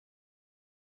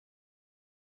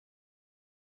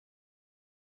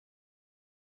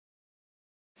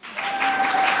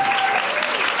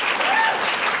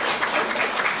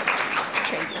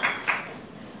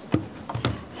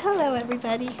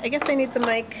everybody. I guess I need the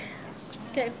mic.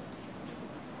 Okay.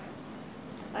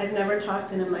 I've never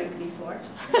talked in a mic before.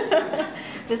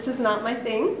 This is not my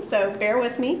thing, so bear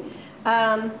with me.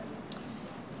 My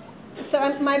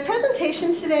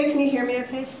presentation today, can you hear me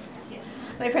okay? Yes.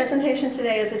 My presentation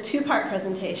today is a two-part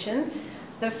presentation.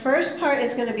 The first part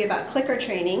is going to be about clicker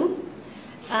training.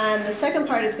 And the second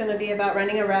part is going to be about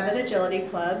running a rabbit agility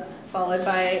club, followed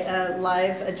by a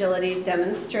live agility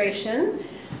demonstration.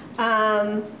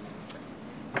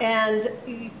 And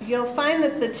you'll find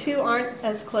that the two aren't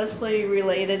as closely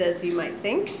related as you might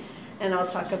think, and I'll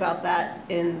talk about that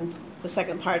in the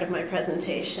second part of my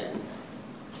presentation.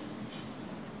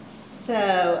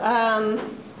 So,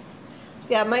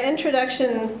 yeah, my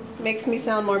introduction makes me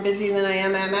sound more busy than I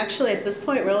am. I'm actually, at this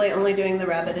point, really only doing the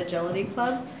Rabbit Agility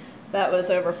Club. That was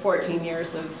over 14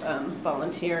 years of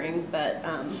volunteering, but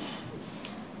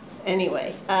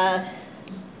anyway.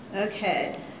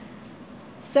 Okay.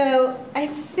 So I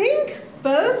think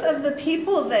both of the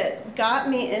people that got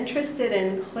me interested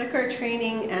in clicker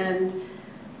training and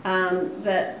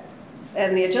the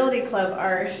Agility Club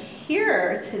are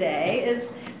here today.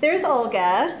 There's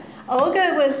Olga.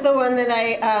 Olga was the one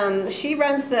that she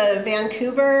runs the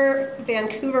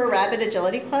Vancouver Rabbit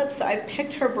Agility Club, so I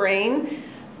picked her brain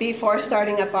before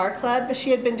starting up our club. She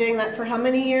had been doing that for how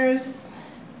many years?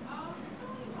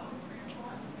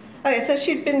 Okay, so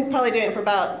she'd been probably doing it for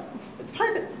about, it's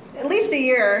probably at least a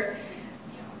year.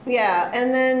 Yeah,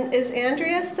 and then is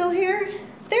Andrea still here?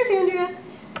 There's Andrea.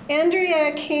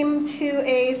 Andrea came to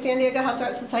a San Diego House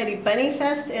Art Society Bunny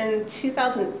Fest in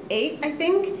 2008, I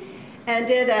think, and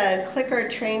did a clicker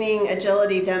training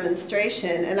agility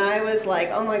demonstration. And I was like,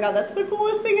 oh my God, that's the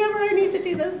coolest thing ever, I need to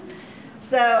do this.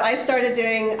 So I started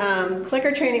doing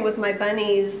clicker training with my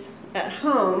bunnies at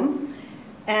home,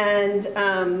 and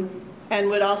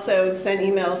would also send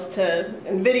emails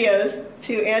and videos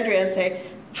to Andrea and say,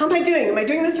 how am I doing? Am I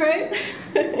doing this right?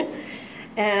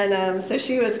 And so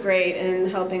she was great in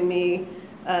helping me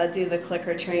do the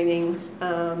clicker training.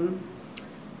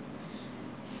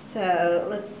 So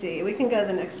let's see, we can go to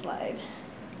the next slide.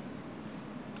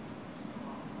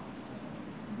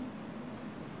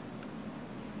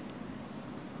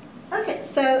 Okay,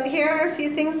 so here are a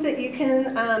few things that you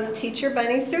can teach your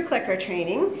bunnies through clicker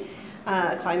training.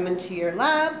 Climb into your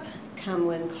lap, come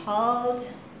when called,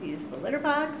 use the litter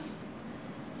box,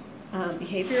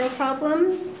 behavioral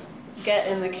problems, get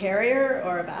in the carrier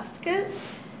or a basket,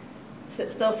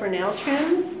 sit still for nail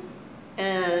trims,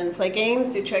 and play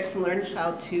games, do tricks, and learn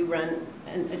how to run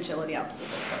an agility obstacle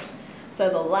course. So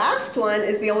the last one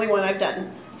is the only one I've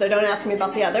done, so don't ask me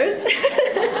about the others.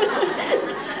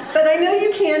 But I know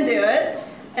you can do it,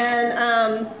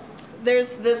 and there's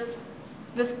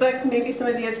this book, maybe some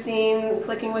of you have seen,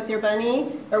 Clicking with Your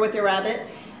Bunny, or with your rabbit,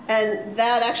 and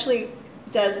that actually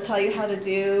does tell you how to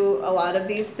do a lot of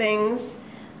these things.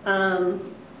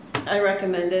 I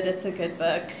recommend it, it's a good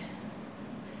book.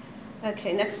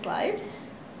 Okay, next slide.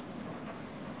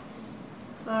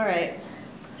 All right.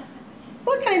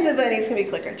 What kinds of bunnies can be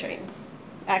clicker trained?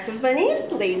 Active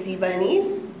bunnies, lazy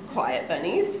bunnies, quiet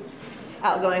bunnies,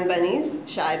 outgoing bunnies,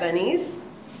 shy bunnies,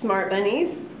 smart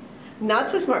bunnies, not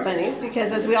so smart bunnies,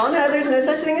 because as we all know, there's no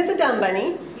such thing as a dumb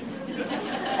bunny.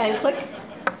 And click.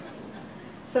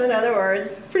 So in other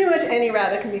words, pretty much any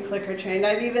rabbit can be clicker trained.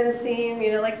 I've even seen,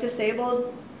 like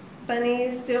disabled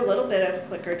bunnies do a little bit of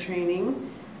clicker training,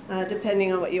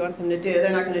 depending on what you want them to do.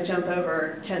 They're not going to jump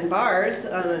over 10 bars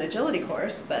on an agility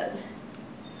course, but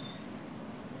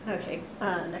okay,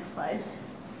 next slide.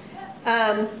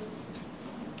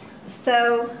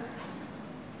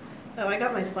 I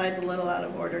got my slides a little out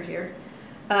of order here.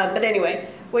 But anyway,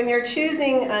 when you're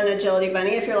choosing an agility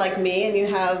bunny, if you're like me and you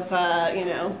have,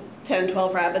 10,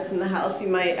 12 rabbits in the house, you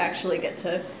might actually get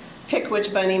to pick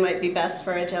which bunny might be best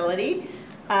for agility.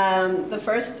 The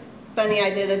first bunny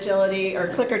I did agility or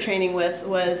clicker training with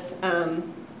was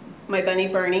my bunny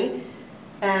Bernie.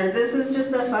 And this is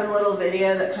just a fun little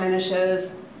video that kind of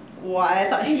shows why I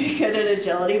thought he'd be good at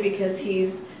agility, because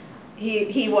he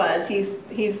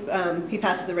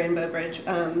passed the Rainbow Bridge,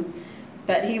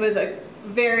 but he was a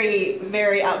very,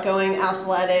 very outgoing,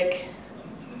 athletic,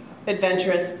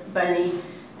 adventurous bunny.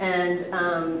 And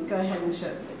go ahead and show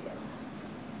the video.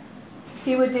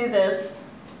 He would do this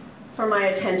for my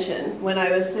attention when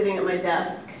I was sitting at my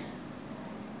desk,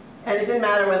 and it didn't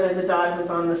matter whether the dog was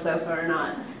on the sofa or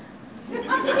not.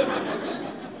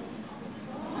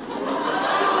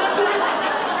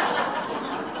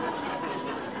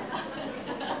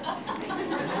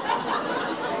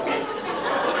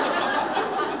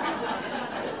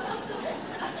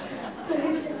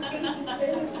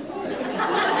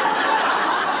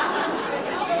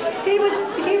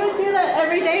 He would do that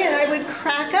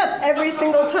crack up every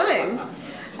single time.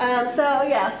 So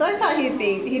yeah, so I thought he'd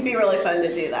be really fun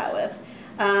to do that with.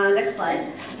 Next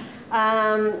slide.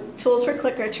 Tools for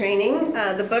clicker training.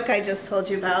 The book I just told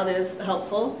you about is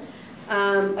helpful.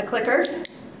 A clicker.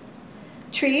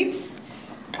 Treats.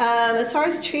 As far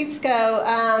as treats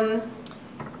go,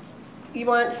 you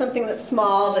want something that's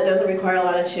small that doesn't require a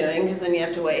lot of chewing, because then you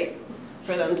have to wait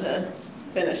for them to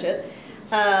finish it.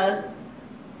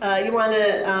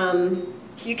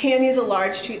 You can use a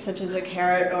large treat such as a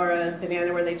carrot or a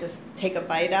banana where they just take a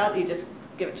bite out. You just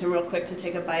give it to them real quick to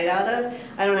take a bite out of.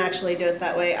 I don't actually do it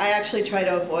that way. I actually try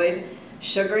to avoid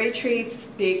sugary treats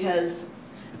because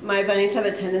my bunnies have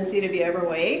a tendency to be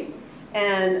overweight,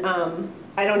 and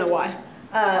I don't know why.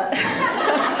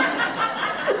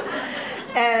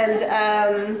 And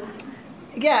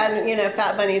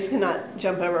fat bunnies cannot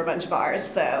jump over a bunch of bars,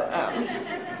 so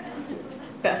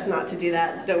best not to do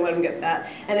that. Don't let them get fat.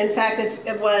 And in fact,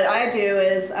 if what I do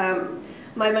is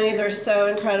my bunnies are so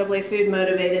incredibly food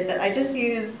motivated that I just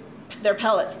use their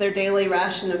pellets, their daily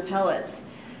ration of pellets.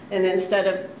 And instead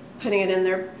of putting it in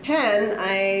their pen,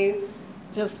 I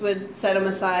just would set them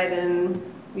aside and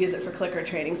use it for clicker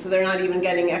training, so they're not even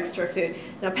getting extra food.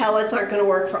 Now, pellets aren't going to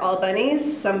work for all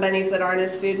bunnies. Some bunnies that aren't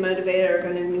as food motivated are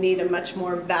going to need a much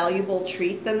more valuable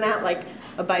treat than that, like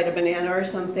a bite of banana or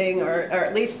something, or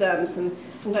at least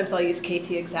sometimes I'll use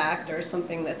KT Exact or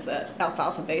something that's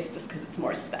alfalfa based just because it's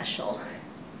more special.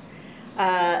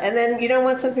 And then you don't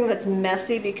want something that's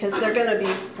messy because they're going to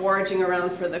be foraging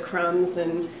around for the crumbs,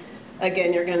 and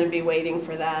again, you're going to be waiting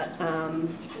for that.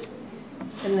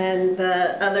 And then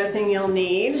the other thing you'll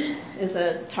need is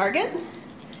a target.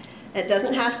 It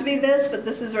doesn't have to be this, but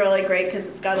this is really great because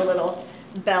it's got a little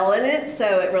bell in it,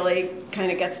 so it really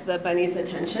kind of gets the bunny's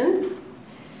attention.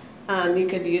 You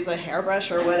could use a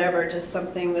hairbrush or whatever, just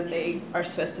something that they are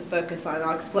supposed to focus on.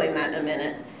 I'll explain that in a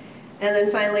minute. And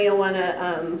then finally, you'll want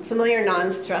a familiar,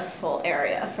 non-stressful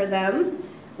area for them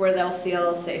where they'll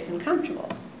feel safe and comfortable.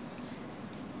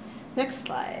 Next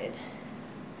slide.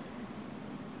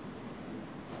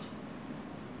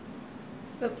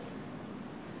 Oops.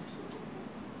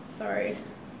 Sorry.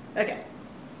 Okay.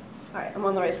 All right, I'm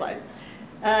on the right slide.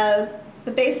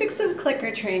 The basics of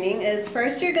clicker training is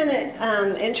first you're going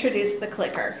to introduce the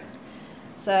clicker.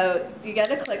 So you get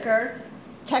a clicker.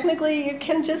 Technically, you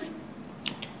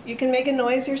can make a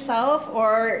noise yourself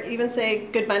or even say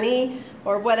good bunny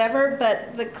or whatever,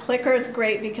 but the clicker is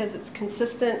great because it's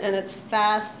consistent and it's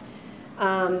fast.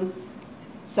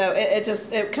 So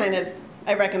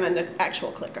I recommend an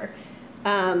actual clicker.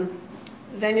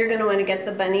 Then you're going to want to get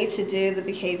the bunny to do the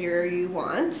behavior you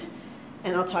want,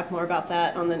 and I'll talk more about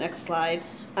that on the next slide.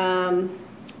 The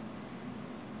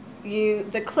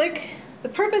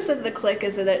purpose of the click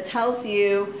is that it tells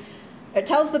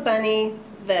the bunny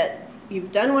that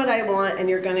you've done what I want and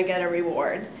you're going to get a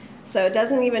reward. So it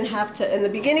doesn't even have to, in the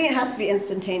beginning it has to be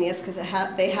instantaneous because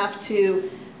they have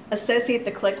to associate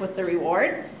the click with the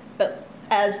reward, but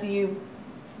as you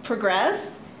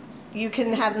progress, you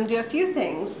can have them do a few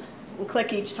things and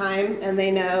click each time, and they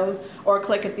know, or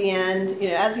click at the end.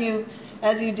 As you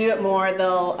do it more,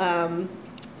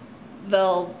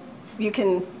 you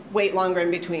can wait longer in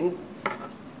between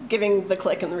giving the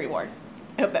click and the reward.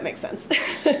 I hope that makes sense.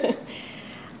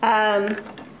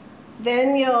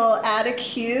 Then you'll add a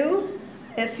cue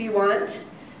if you want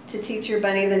to teach your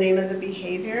bunny the name of the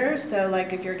behavior. So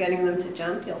like if you're getting them to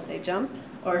jump, you'll say jump,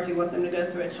 or if you want them to go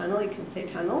through a tunnel, you can say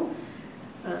tunnel.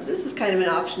 This is kind of an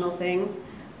optional thing.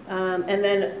 And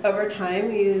then over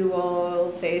time you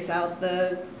will phase out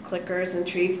the clickers and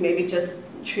treats, maybe just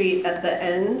treat at the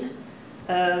end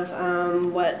of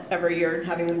whatever you're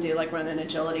having them do, like run an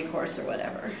agility course or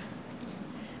whatever.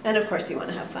 And of course you want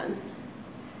to have fun.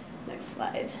 Next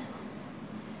slide.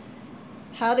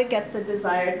 How to get the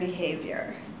desired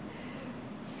behavior.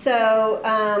 So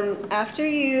after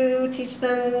you teach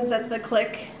them that the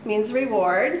click means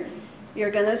reward, you're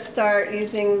going to start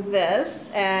using this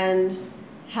and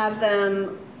have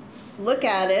them look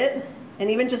at it, and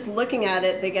even just looking at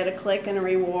it, they get a click and a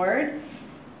reward.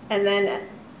 And then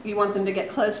you want them to get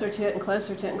closer to it and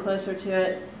closer to it and closer to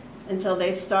it until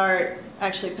they start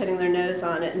actually putting their nose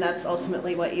on it, and that's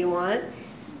ultimately what you want.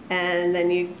 And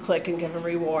then you click and give a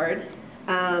reward.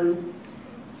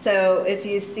 So if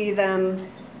you see them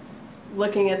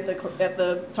looking at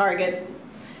the target,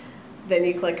 then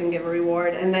you click and give a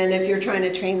reward. And then if you're trying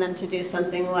to train them to do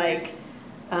something like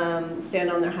stand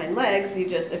on their hind legs, you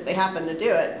just, if they happen to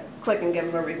do it, click and give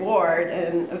them a reward,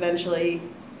 and eventually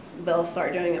they'll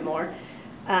start doing it more.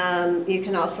 You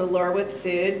can also lure with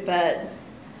food, but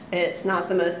it's not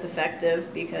the most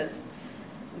effective because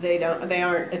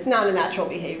it's not a natural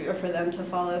behavior for them to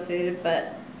follow food,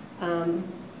 but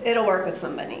it'll work with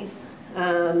some bunnies.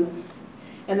 And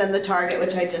then the target,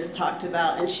 which I just talked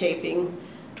about, and shaping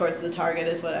towards the target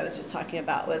is what I was just talking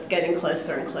about with getting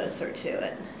closer and closer to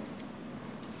it.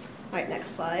 All right,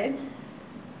 next slide.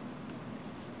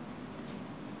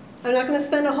 I'm not going to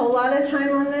spend a whole lot of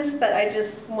time on this, but I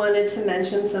just wanted to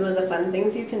mention some of the fun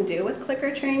things you can do with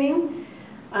clicker training.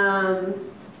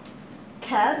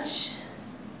 Catch,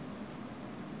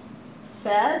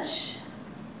 fetch,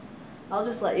 I'll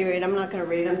just let you read, I'm not going to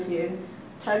read them to you.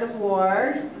 Tug of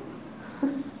war,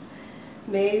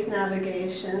 maze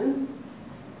navigation.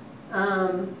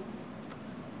 Some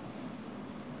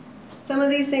of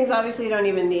these things obviously you don't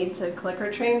even need to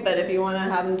clicker train, but if you want to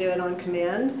have them do it on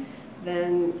command,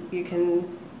 then you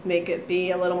can make it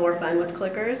be a little more fun with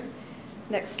clickers.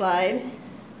 Next slide.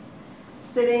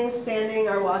 Sitting, standing,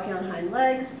 or walking on hind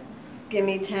legs. Give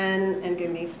me 10 and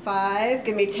give me 5.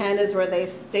 Give me 10 is where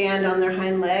they stand on their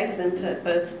hind legs and put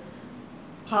both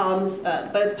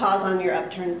paws on your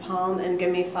upturned palm, and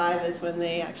give me 5 is when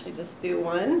they actually just do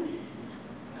one.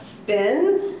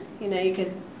 Spin, you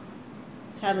could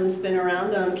have them spin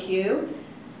around on cue.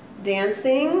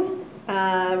 Dancing,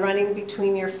 running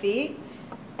between your feet,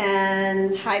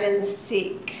 and hide and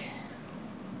seek.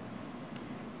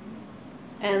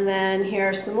 And then here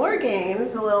are some more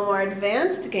games, a little more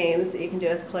advanced games that you can do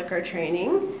with clicker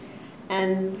training.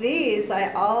 And these, I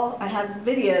have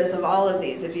videos of all of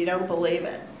these if you don't believe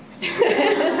it.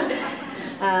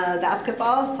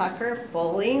 Basketball, soccer,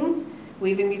 bowling,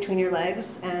 weaving between your legs,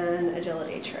 and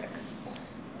agility tricks.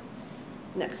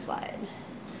 Next slide.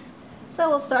 So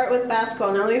we'll start with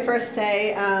basketball. Now let me first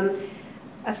say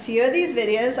a few of these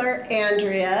videos are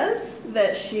Andrea's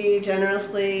that she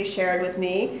generously shared with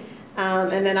me,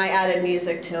 and then I added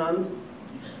music to them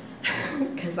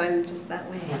because I'm just that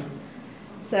way.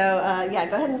 So yeah,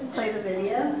 go ahead and play the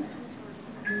video.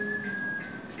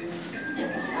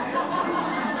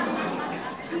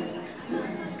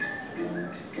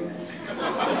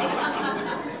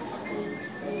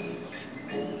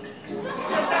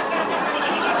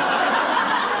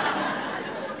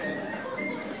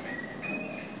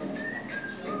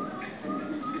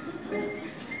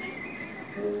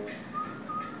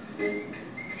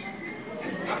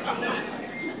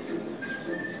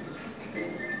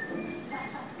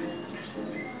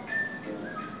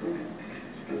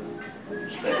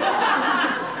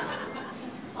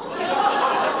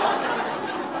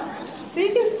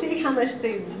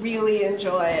 They really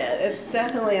enjoy it. It's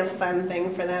definitely a fun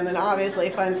thing for them, and obviously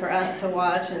fun for us to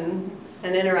watch and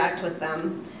interact with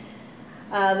them.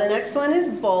 The next one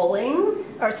is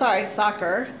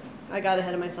soccer. I got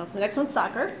ahead of myself. The next one's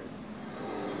soccer.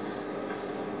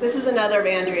 This is another of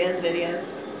Andrea's videos.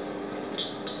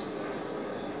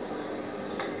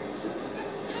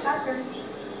 Soccer.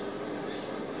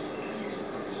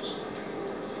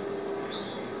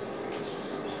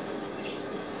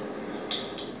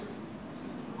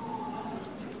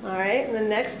 All right, and the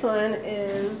next one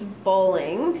is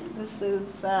bowling. This is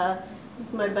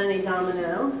my bunny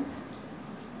Domino.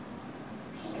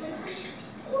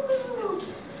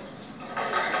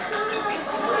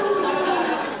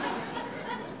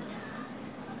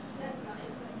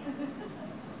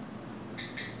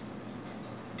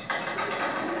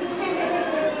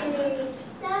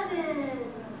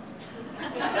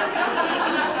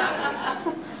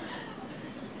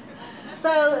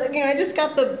 So, I just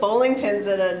got the bowling pins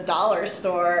at a dollar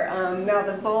store. Now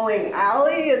the bowling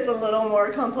alley is a little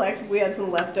more complex. We had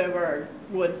some leftover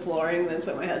wood flooring, and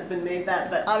so my husband made that.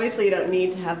 But obviously you don't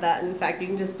need to have that. In fact, you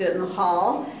can just do it in the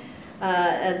hall,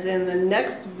 as in the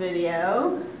next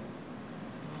video.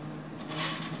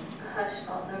 Hush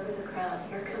falls over the crowd.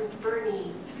 Here comes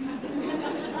Bernie.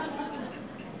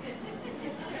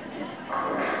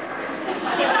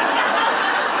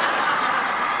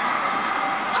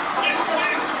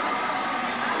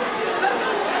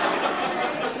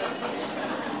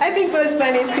 I think most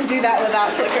bunnies can do that without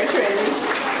clicker training.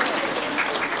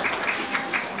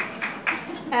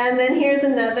 And then here's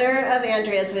another of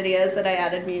Andrea's videos that I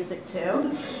added music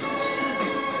to.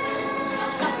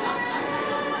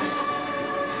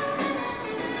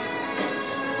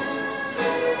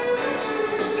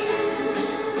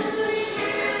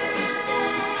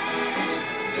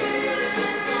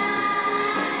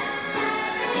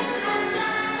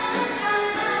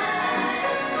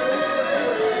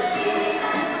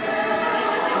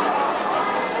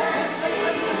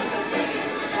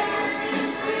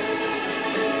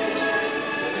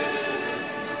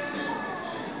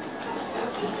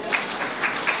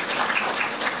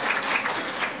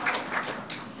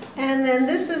 And then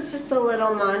this is just a little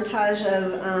montage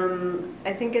of,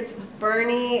 I think it's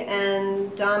Bernie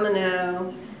and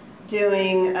Domino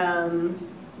doing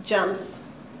jumps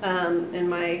at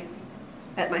my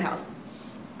house.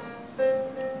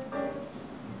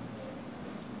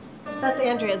 That's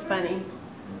Andrea's bunny.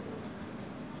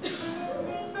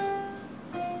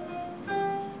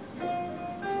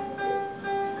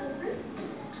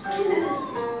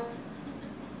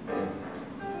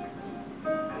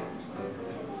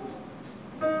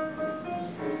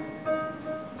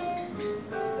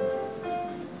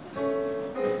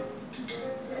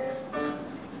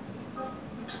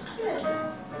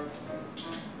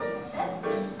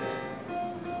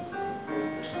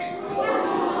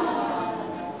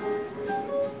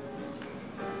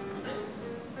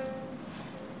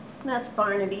 That's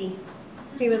Barnaby.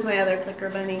 He was my other clicker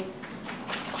bunny.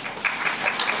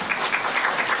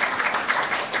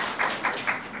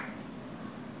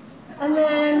 And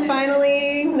then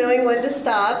finally, knowing when to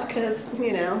stop, because,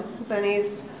 you know, bunnies,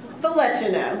 they'll let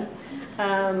you know.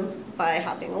 By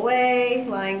hopping away,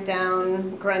 lying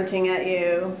down, grunting at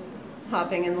you,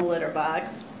 hopping in the litter box.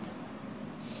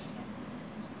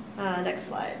 Next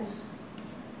slide.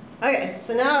 Okay,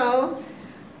 so now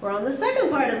we're on the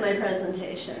second part of my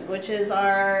presentation, which is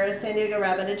our San Diego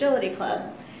Rabbit Agility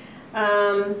Club.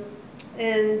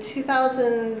 In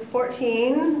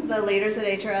 2014, the leaders at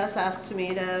HRS asked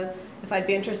me if I'd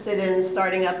be interested in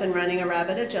starting up and running a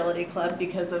Rabbit Agility Club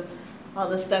because of all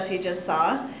the stuff you just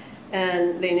saw.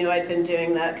 And they knew I'd been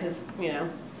doing that because, you know,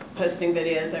 posting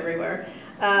videos everywhere.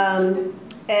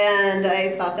 And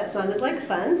I thought that sounded like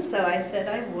fun, so I said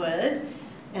I would.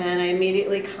 And I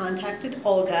immediately contacted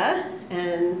Olga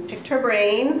and picked her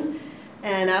brain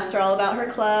and asked her all about her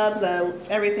club,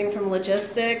 everything from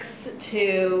logistics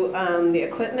to the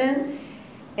equipment.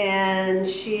 And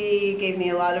she gave me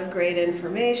a lot of great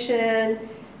information.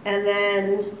 And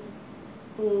then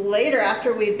later,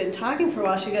 after we'd been talking for a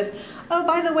while, she goes, "Oh,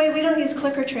 by the way, we don't use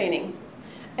clicker training."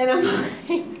 And I'm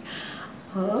like,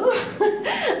 huh?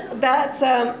 That's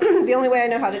the only way I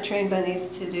know how to train bunnies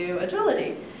to do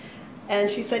agility. And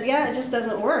she said, yeah, it just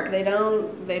doesn't work. They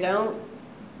don't,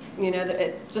 you know,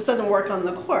 it just doesn't work on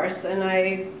the course. And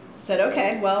I said,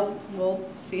 okay, well, we'll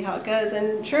see how it goes.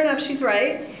 And sure enough, she's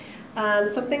right.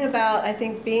 Something about, I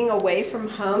think, being away from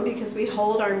home, because we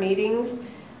hold our meetings,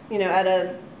 you know, at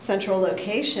a central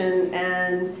location,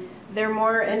 and they're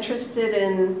more interested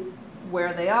in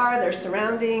where they are, their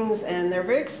surroundings, and they're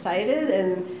very excited,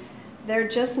 and they're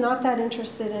just not that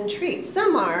interested in treats.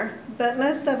 Some are, but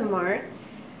most of them aren't.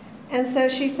 And so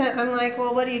I'm like,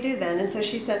 well, what do you do then? And so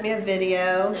she sent me a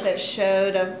video that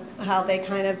showed how they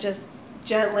kind of just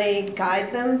gently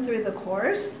guide them through the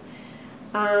course.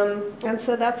 And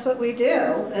so that's what we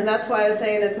do. And that's why I was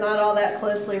saying it's not all that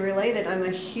closely related. I'm a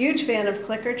huge fan of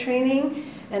clicker training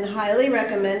and highly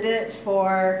recommend it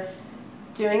for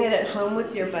doing it at home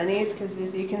with your bunnies, because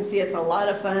as you can see, it's a lot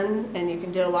of fun and you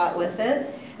can do a lot with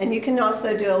it. And you can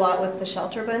also do a lot with the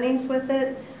shelter bunnies with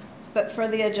it. But for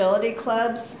the agility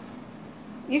clubs,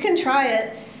 you can try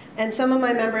it, and some of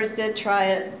my members did try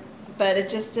it, but it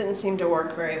just didn't seem to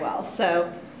work very well. So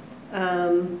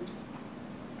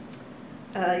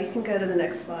you can go to the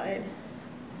next slide.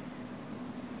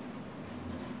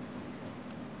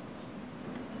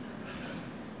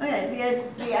 Okay,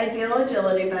 the ideal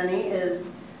agility bunny is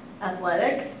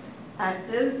athletic,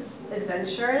 active,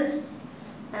 adventurous,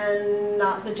 and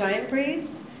not the giant breeds.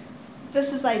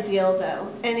 This is ideal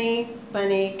though. Any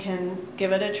bunny can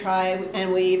give it a try,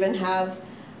 and we even have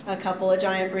a couple of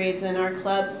giant breeds in our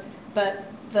club, but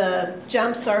the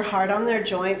jumps are hard on their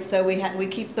joints, so we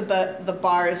keep the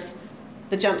bars,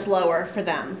 the jumps lower for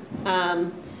them.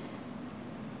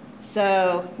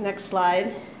 So next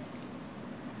slide.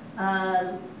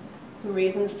 Some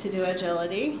reasons to do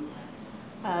agility.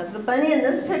 The bunny in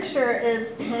this picture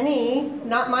is Penny,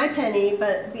 not my Penny,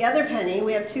 but the other Penny.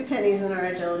 We have two Pennies in our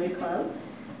agility club,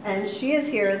 and she is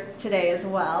here today as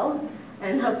well,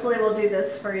 and hopefully we'll do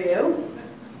this for you.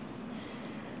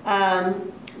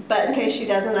 But in case she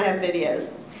doesn't, I have videos.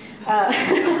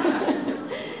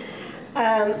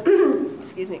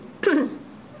 Excuse me.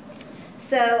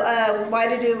 So why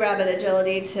to do rabbit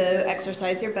agility? To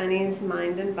exercise your bunny's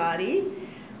mind and body,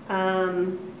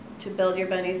 to build your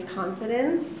bunny's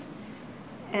confidence.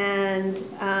 And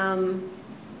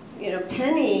you know,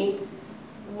 Penny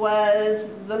was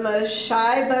the most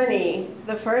shy bunny.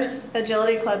 The first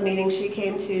agility club meeting she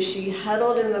came to, she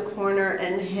huddled in the corner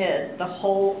and hid the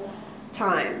whole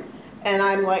time. And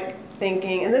I'm like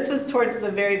thinking, and this was towards the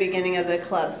very beginning of the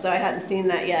club, so I hadn't seen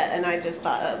that yet, and I just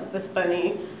thought, oh, this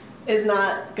bunny is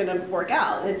not going to work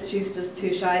out. She's just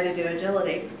too shy to do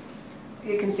agility.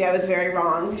 you can see I was very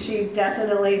wrong. She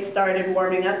definitely started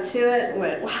warming up to it and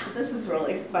went, wow, this is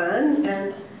really fun.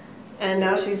 And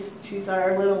now she's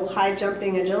our little high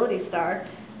jumping agility star.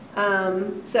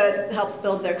 So it helps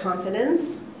build their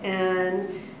confidence, and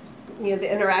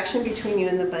the interaction between you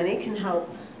and the bunny can help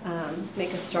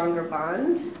make a stronger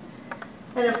bond.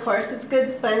 And of course, it's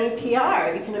good bunny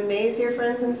PR. You can amaze your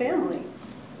friends and family.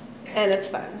 And it's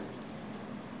fun.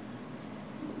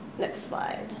 Next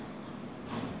slide.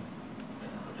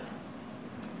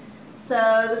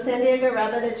 So the San Diego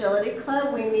Rabbit Agility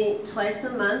Club, we meet twice a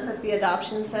month at the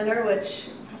Adoption Center, which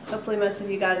hopefully most of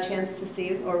you got a chance to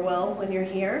see or will when you're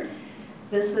here.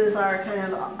 This is our kind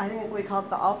of, I think we call it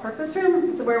the all-purpose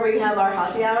room. It's where we have our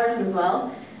happy hours as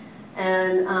well,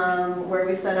 and where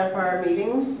we set up our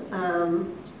meetings.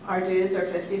 Our dues are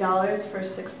 $50 for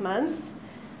 6 months,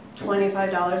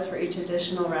 $25 for each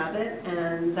additional rabbit,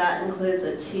 and that includes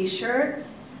a t-shirt.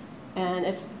 And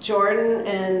if Jordan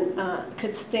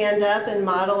could stand up and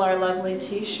model our lovely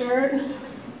t-shirt.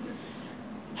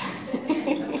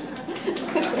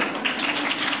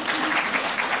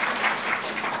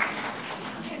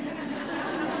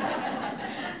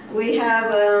 We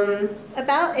have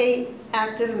about 8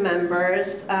 active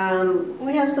members.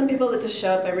 We have some people that just show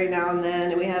up every now and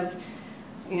then, and we have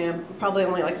probably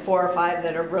only like 4 or 5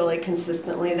 that are really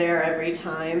consistently there every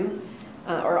time.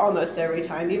 Or almost every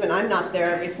time. Even I'm not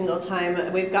there every single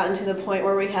time. We've gotten to the point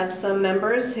where we have some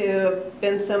members who have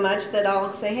been so much that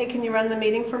I'll say, hey, can you run the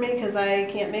meeting for me because I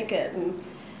can't make it? And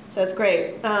so it's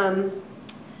great.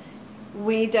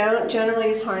 We don't generally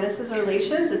use harnesses or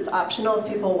leashes. It's optional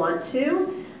if people want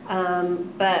to.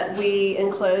 But we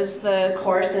enclose the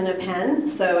course in a pen,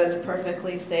 so it's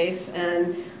perfectly safe.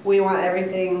 And we want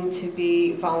everything to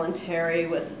be voluntary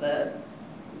with the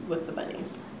bunnies.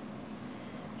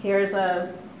 Here's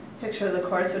a picture of the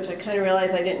course, which I kind of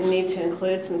realized I didn't need to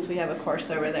include since we have a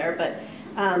course over there. But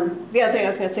the other thing I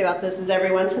was going to say about this is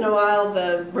every once in a while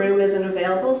the room isn't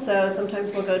available, so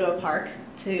sometimes we'll go to a park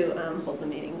to hold the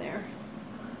meeting there.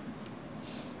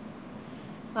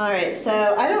 All right,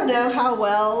 so I don't know how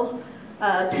well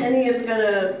Penny is going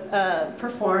to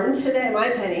perform today. My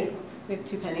Penny, we have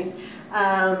 2 Pennies.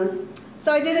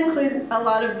 So I did include a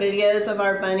lot of videos of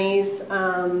our bunnies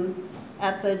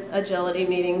at the agility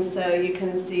meeting, so you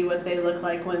can see what they look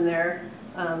like when they're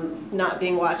not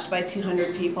being watched by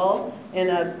 200 people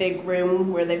in a big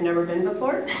room where they've never been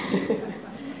before.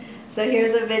 So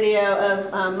here's a video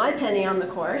of my Penny on the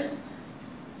course.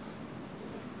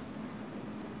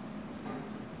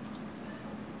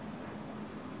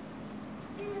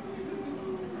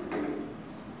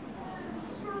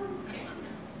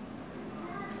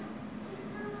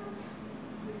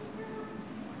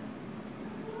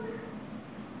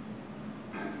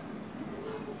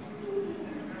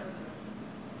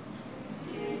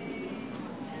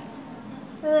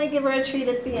 And I give her a treat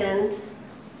at the end.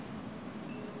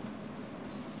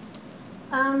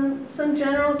 Some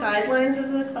general guidelines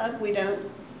of the club. We don't,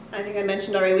 I think I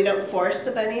mentioned already, we don't force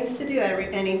the bunnies to do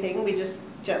anything. We just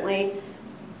gently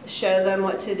show them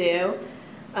what to do.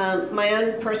 My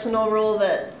own personal rule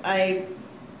that I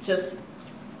just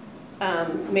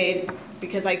made,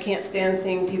 because I can't stand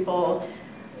seeing people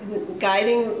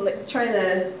guiding, like, trying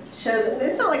to show them.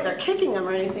 It's not like they're kicking them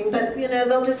or anything, but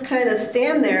they'll just kind of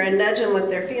stand there and nudge them with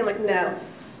their feet. I'm like, no,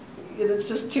 it's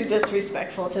just too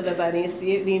disrespectful to the bunnies.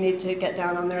 You need to get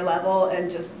down on their level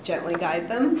and just gently guide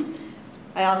them.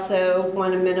 I also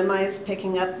want to minimize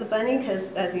picking up the bunny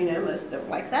because, as you know, most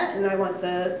don't like that, and I want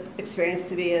the experience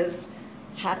to be as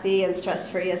happy and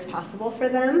stress-free as possible for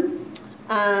them.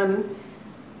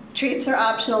 Treats are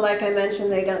optional, like I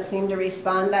mentioned. They don't seem to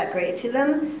respond that great to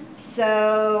them.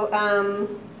 So,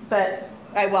 but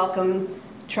I welcome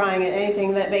trying it.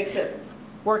 Anything that makes it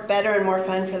work better and more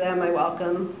fun for them, I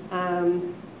welcome.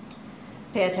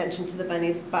 Pay attention to the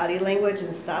bunny's body language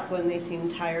and stop when they seem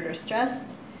tired or stressed.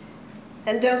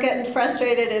 And don't get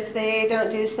frustrated if they don't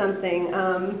do something.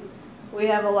 We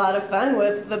have a lot of fun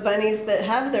with the bunnies that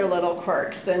have their little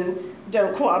quirks and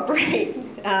don't cooperate.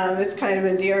 It's kind of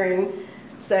endearing.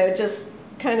 So just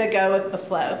kind of go with the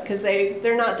flow, because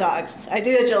they're not dogs. I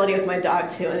do agility with my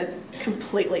dog too, and it's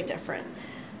completely different.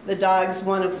 The dogs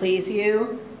want to please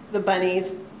you. The bunnies,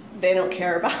 they don't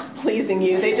care about pleasing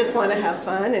you. They just want to have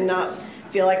fun and not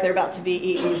feel like they're about to be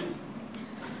eaten.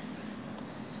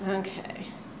 Okay.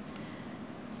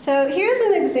 So here's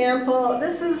an example.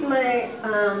 This is my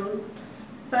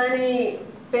bunny,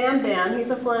 Bam Bam. He's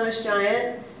a Flemish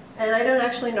giant. And I don't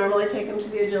actually normally take him to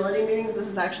the agility meetings. This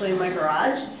is actually in my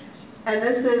garage. And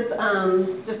this is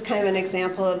just kind of an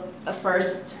example of a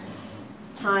first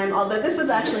time, although this was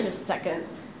actually his second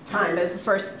time. It was the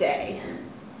first day.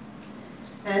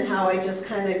 and how I just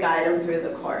kind of guide them through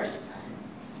the course.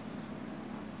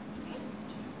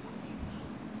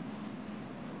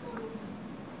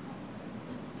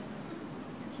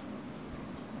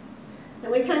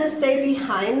 And we kind of stay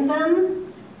behind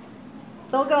them.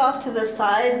 They'll go off to the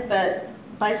side, but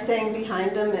by staying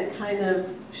behind them, it kind of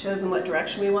shows them what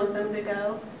direction we want them to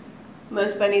go.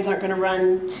 Most bunnies aren't going to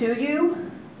run to you.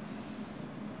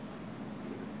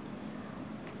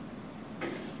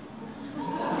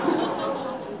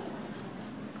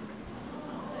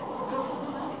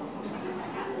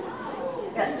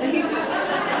 Yeah,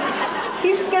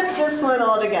 he skipped this one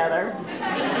altogether,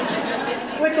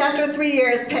 which after 3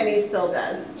 years, Penny still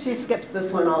does. She skips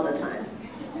this one all the time.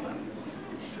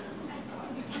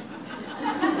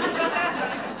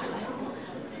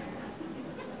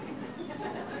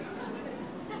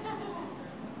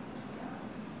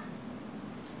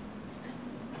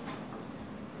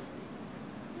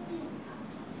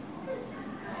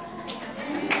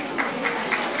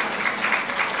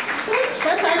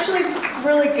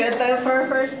 Really good though for our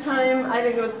first time. I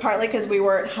think it was partly because we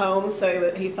were at home,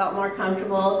 so he felt more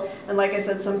comfortable. And like I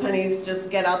said, some bunnies just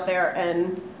get out there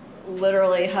and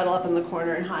literally huddle up in the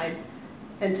corner and hide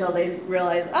until they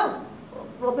realize, oh,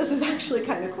 well, this is actually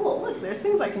kind of cool. Look, there's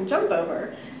things I can jump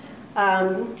over.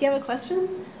 Do you have a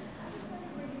question?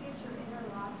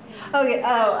 Oh,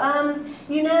 yeah.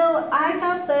 You know, I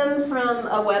got them from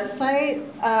a website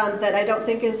that I don't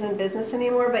think is in business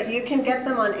anymore, but you can get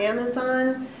them on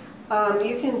Amazon.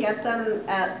 You can get them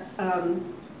at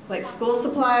like school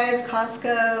supplies,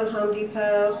 Costco, Home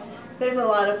Depot. There's a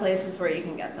lot of places where you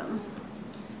can get them.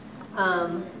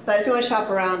 But if you want to shop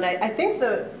around, I think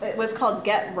it was called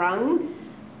Get Rung,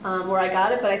 where I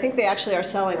got it, but I think they actually are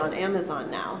selling on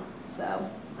Amazon now. So,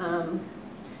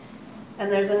 and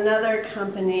there's another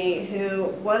company who,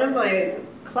 one of my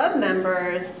club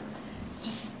members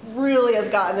just really has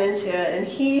gotten into it, and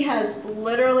he has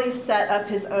literally set up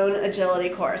his own agility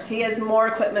course. He has more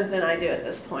equipment than I do at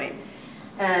this point,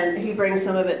 and he brings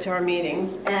some of it to our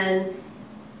meetings. And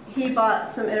he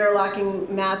bought some interlocking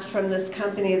mats from this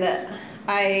company that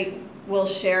I will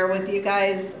share with you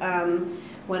guys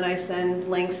when I send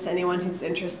links to anyone who's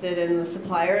interested in the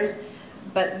suppliers.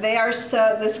 But they are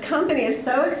this company is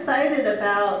so excited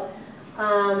about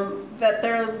that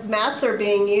their mats are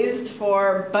being used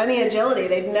for bunny agility.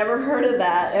 They'd never heard of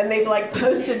that, and they've like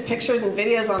posted pictures and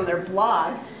videos on their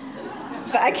blog.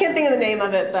 But I can't think of the name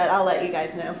of it, but I'll let you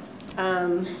guys know.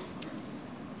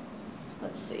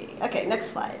 Let's see. Okay,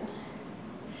 next slide.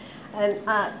 And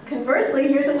conversely,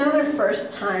 here's another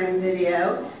first-time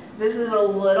video. This is a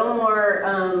little more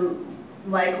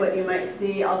like what you might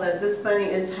see, although this bunny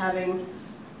is having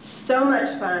so much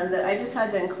fun that I just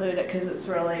had to include it because it's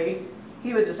really,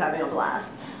 he was just having a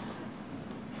blast.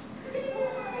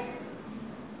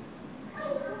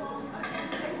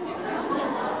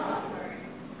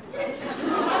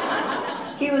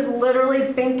 He was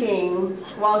literally binking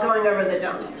while going over the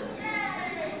jumps.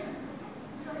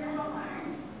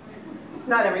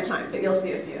 Not every time, but you'll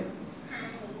see a few.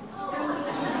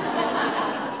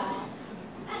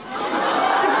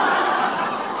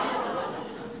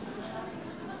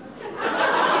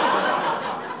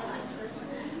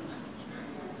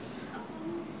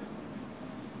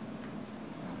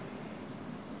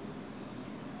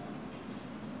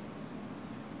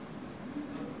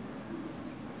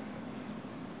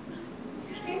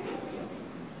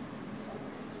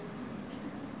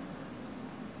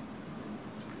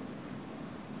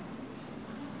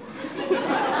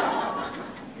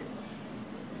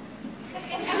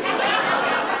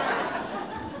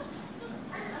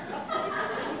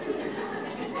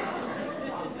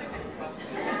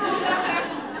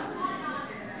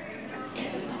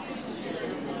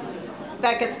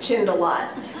 That gets chinned a lot.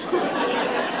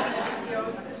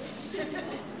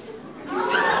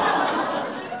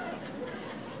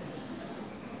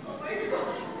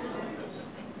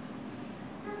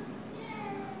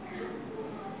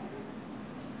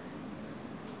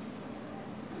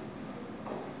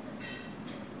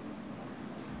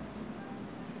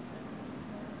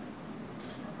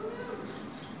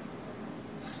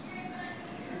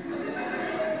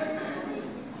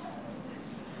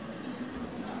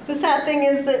 The sad thing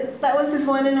is that was his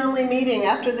one and only meeting.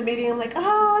 After the meeting, I'm like,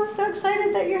 oh, I'm so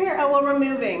excited that you're here. Oh, well, we're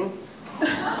moving.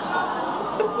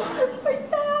 Like,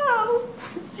 no.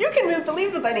 You can move to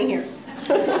leave the bunny here.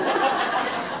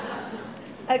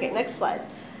 Okay, next slide.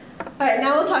 All right,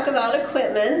 now we'll talk about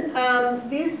equipment.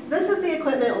 This is the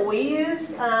equipment we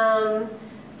use.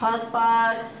 Pause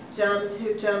box, jumps,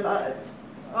 hoop jump,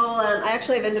 Well, I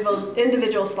actually have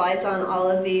individual slides on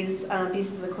all of these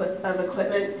pieces of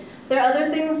equipment. There are other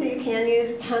things that you can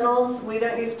use. Tunnels, we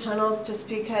don't use tunnels just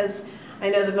because I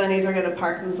know the bunnies are going to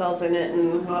park themselves in it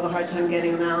and we'll have a hard time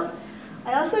getting them out.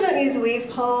 I also don't use weave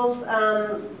poles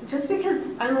just because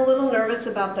I'm a little nervous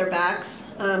about their backs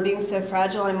being so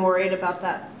fragile. I'm worried about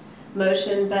that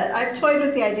motion, but I've toyed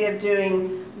with the idea of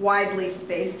doing widely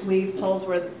spaced weave poles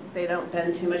where they don't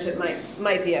bend too much. It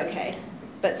might be okay.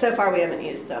 But so far we haven't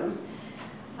used them.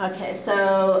 Okay,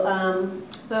 so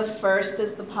the first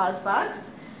is the pause box.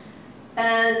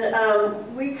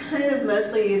 And we kind of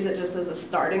mostly use it just as a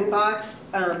starting box,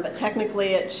 but technically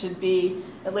it should be,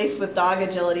 at least with dog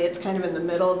agility, it's kind of in the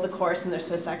middle of the course and they're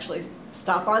supposed to actually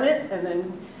stop on it, and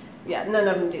then, yeah, none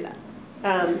of them do that.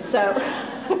 So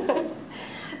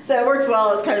it works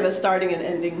well as kind of a starting and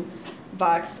ending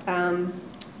box. And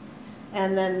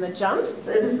then the jumps,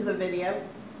 this is the video.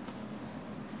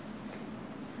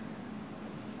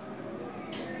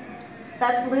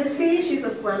 That's Lucy, she's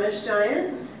a Flemish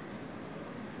giant.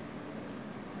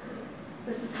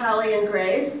 This is Hallie and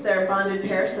Grace. They're a bonded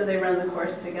pair, so they run the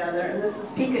course together. And this is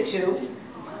Pikachu.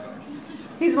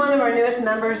 He's one of our newest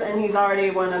members, and he's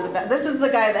already one of the best. This is the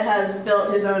guy that has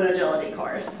built his own agility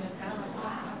course.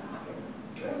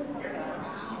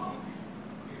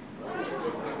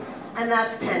 And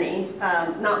that's Penny,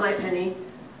 not my Penny.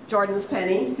 Jordan's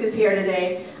Penny, who's here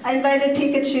today. I invited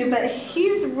Pikachu, but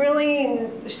he's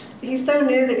so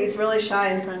new that he's really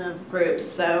shy in front of groups,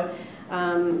 so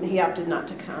he opted not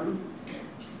to come.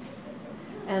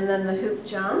 And then the hoop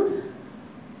jump.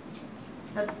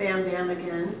 That's Bam Bam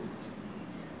again.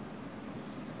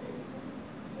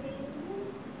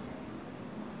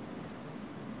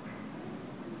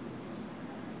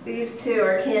 These two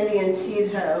are Candy and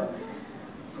Tito,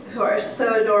 who are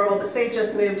so adorable, but they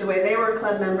just moved away. They were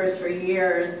club members for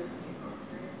years.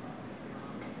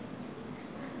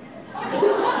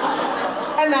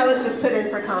 And that was just put in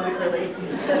for comic relief.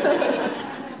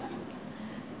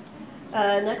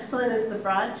 Next one is the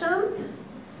broad jump.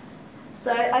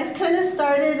 So I've kind of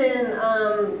started in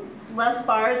less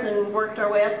bars and worked our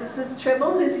way up. This is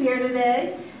Tribble, who's here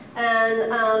today.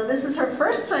 And this is her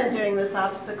first time doing this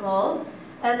obstacle.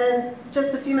 And then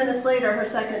just a few minutes later, her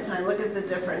second time. Look at the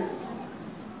difference.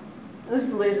 This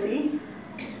is Lucy,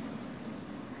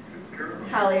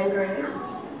 Hallie and Grace.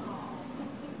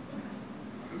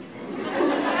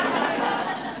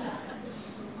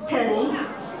 Penny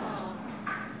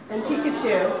and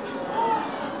Pikachu.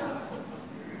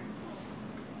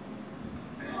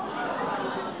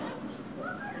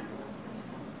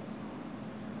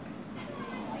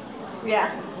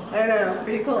 Yeah, I know,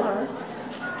 pretty cool, huh?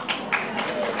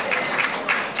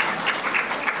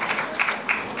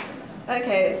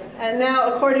 Okay, and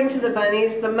now according to the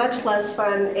bunnies, the much less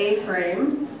fun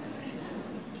A-frame.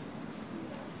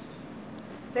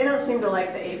 They don't seem to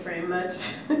like the A-frame much.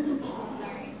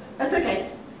 That's okay.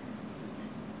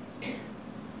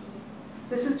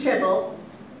 This is Tribble.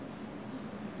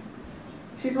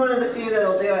 She's one of the few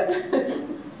that'll do it.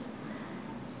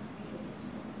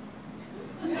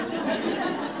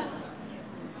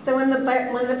 So when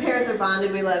the pairs are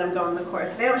bonded, we let them go on the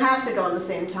course. They don't have to go on the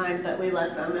same time, but we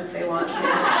let them if they want to.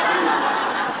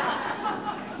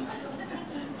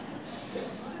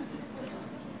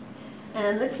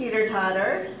 And the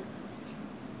teeter-totter.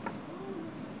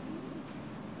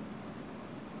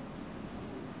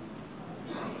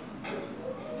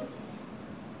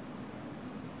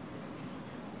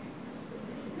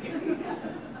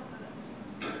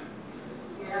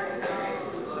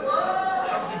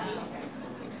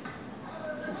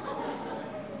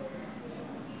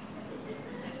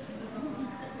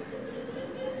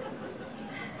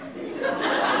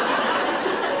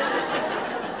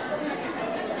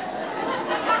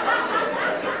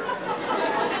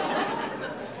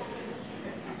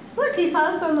 He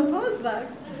paused on the pose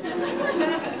box.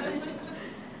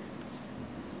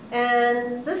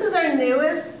 And this is our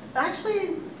newest,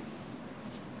 actually,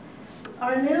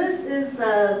 our newest is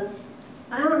the,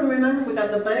 I don't remember if we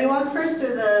got the bunny walk first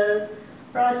or the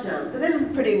broad jump, but this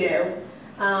is pretty new.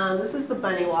 This is the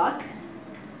bunny walk.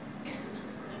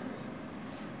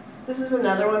 This is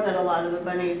another one that a lot of the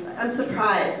bunnies, I'm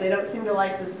surprised, they don't seem to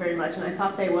like this very much, and I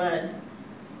thought they would.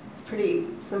 It's pretty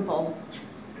simple.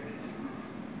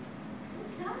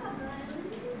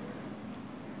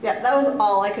 Yeah, that was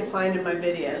all I could find in my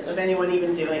videos of anyone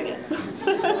even doing it.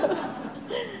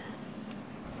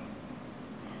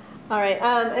 All right,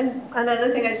 and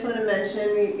another thing I just want to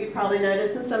mention, you probably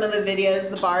noticed in some of the videos,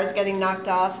 the bars getting knocked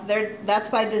off. That's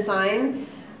by design.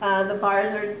 The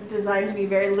bars are designed to be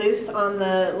very loose on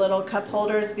the little cup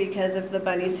holders because if the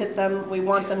bunnies hit them, we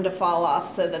want them to fall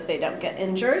off so that they don't get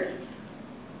injured.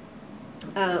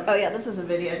 Oh yeah, this is a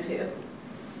video too.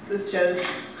 This shows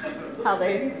how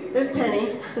there's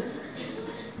Penny.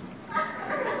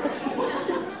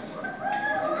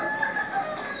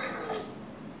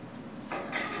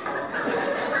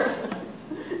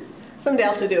 Someday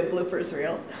I'll have to do a bloopers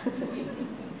reel.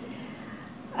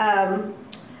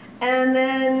 And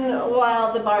then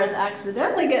while the bars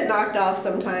accidentally get knocked off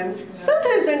sometimes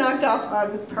they're knocked off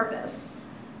on purpose.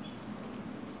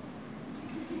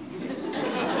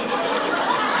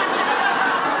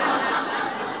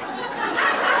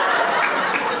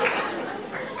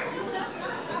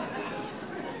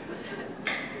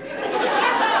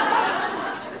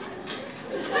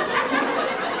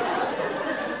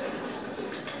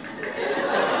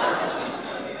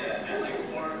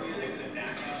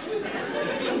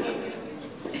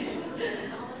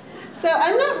 So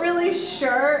I'm not really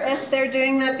sure if they're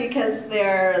doing that because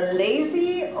they're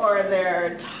lazy or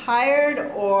they're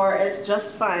tired or it's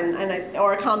just fun,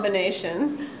 or a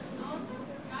combination.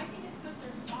 I think it's because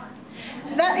they're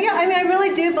smart. Yeah, I mean, I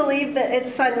really do believe that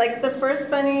it's fun. Like the first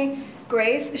bunny,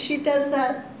 Grace, she does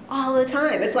that all the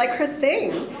time. It's like her thing.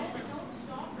 Don't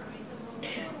stop her, because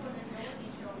when we go to an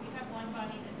agility show, we have one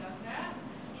bunny that does that.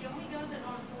 He only does it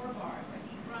on 4 bars. Like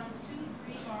he runs 2,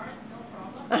 3 bars, no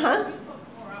problem. Uh-huh. You put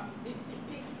 4 up. He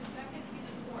picks the second, he's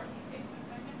at 4. He picks the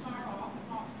second bar off and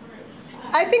hops through.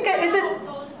 I think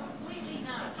Goes completely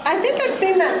nuts. I think I've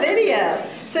seen that video.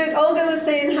 So Olga was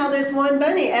saying how there's one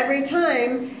bunny every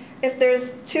time. If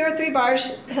there's 2 or 3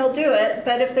 bars, he'll do it.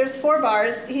 But if there's 4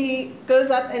 bars, he goes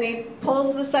up and he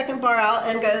pulls the second bar out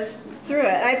and goes through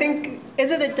it. I think,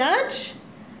 is it a Dutch?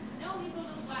 No, he's a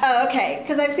little black. Oh, okay.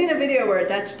 Because I've seen a video where a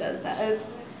Dutch does that. I think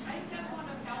that's one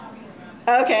of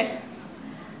Valerie's. Okay.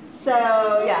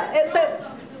 So yeah.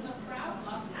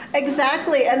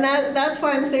 Exactly, and that's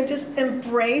why I'm saying just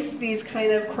embrace these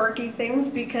kind of quirky things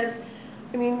because,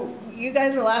 I mean, you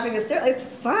guys were laughing hysterically. It's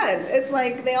fun. It's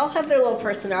like they all have their little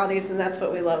personalities, and that's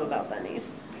what we love about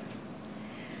bunnies.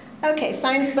 Okay,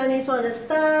 science bunnies want to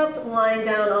stop, lying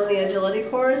down on the agility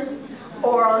course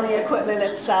or on the equipment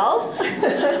itself.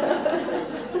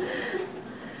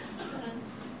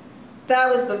 That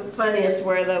was the funniest,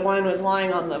 where the one was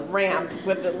lying on the ramp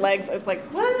with the legs. I was like,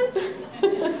 what?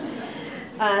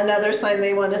 Another sign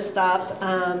they want to stop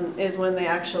is when they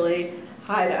actually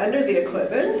hide under the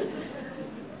equipment.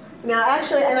 Now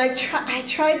actually, and I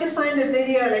tried to find a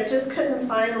video and I just couldn't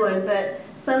find one, but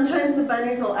sometimes the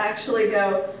bunnies will actually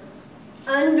go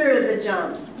under the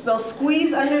jumps. They'll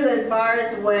squeeze under those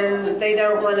bars when they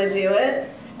don't want to do it.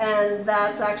 And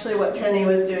that's actually what Penny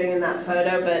was doing in that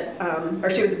photo, but or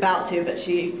she was about to, but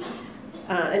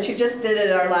and she just did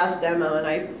it at our last demo and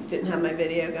I didn't have my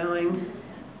video going.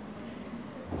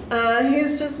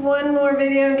 Here's just one more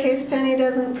video in case Penny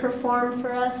doesn't perform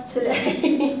for us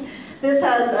today. This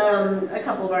has a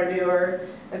couple of our newer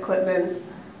equipments.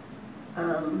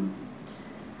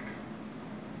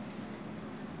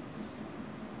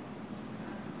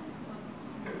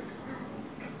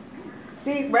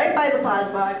 See, right by the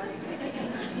pause box.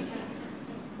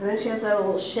 And then she has a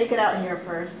little shake it out here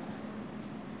first.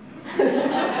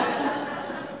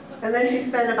 And then she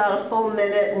spent about a full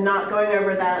minute not going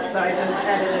over that, so I just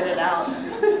edited it out.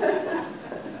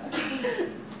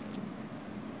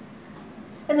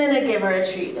 And then I gave her a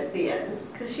treat at the end,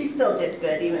 because she still did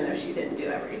good, even if she didn't do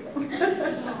everything.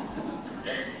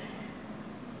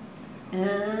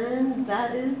 And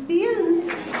that is the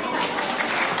end.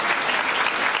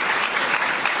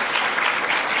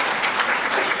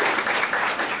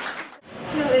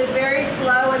 Who is very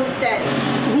slow and steady.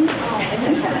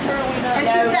 And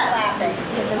she's deaf.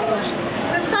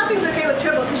 The clapping's okay with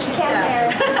Tribble because she's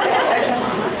deaf.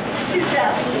 She's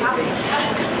deaf.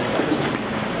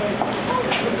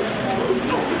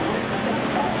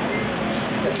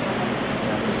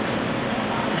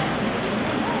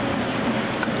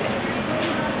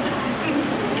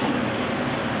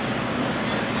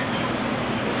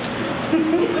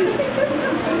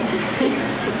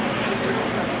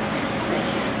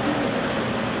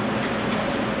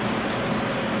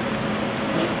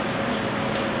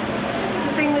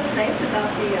 Nice about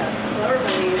the slower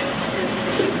bunnies is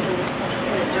that you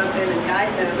can jump in and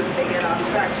guide them if they get off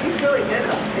track. She's really good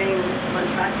about staying on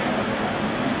track though.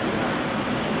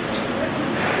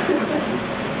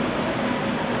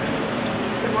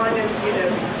 As long as,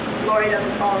 Lori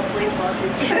doesn't fall asleep while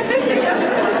she's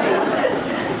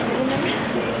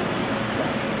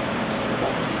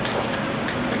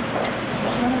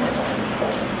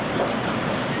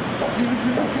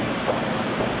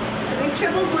I think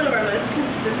Tribble's most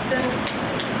consistent,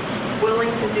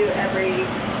 willing to do every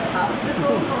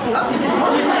obstacle. Oh.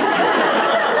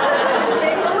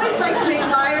 They always like to make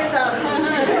liars out of me.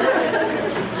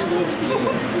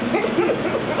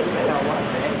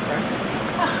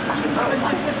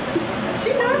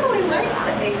 She normally likes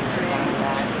the 8th grade.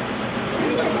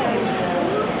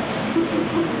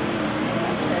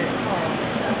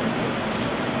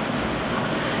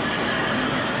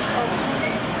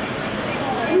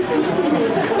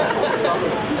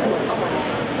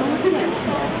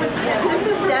 Yeah, this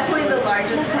is definitely the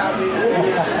largest crowd we've ever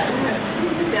done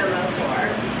a demo for.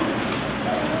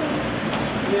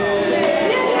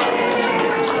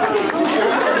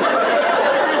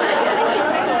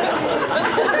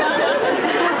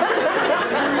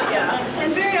 And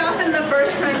very often the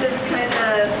first time is kind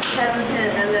of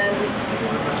hesitant, and then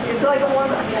it's like a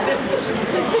warm-up.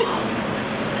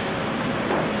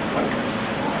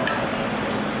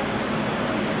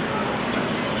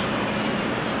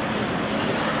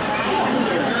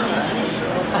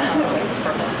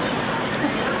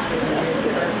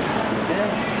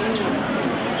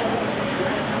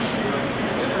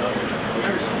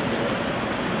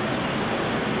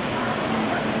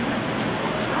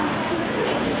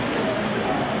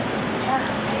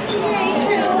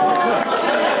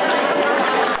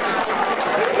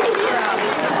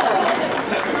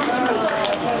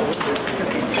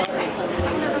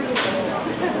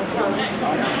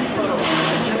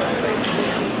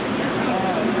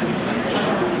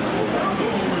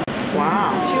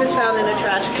 She was found in a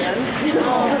trash can.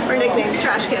 Her nickname's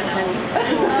Trash Can.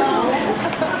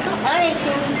 I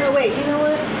think, oh wait, you know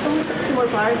what? Let me put some more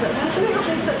bars up. Doesn't it help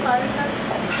me put bars up?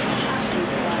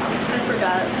 I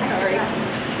forgot, sorry.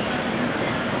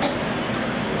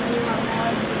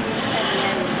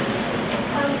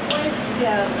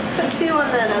 Yeah, let's put 2 on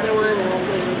that other one and we'll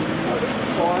do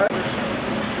 4.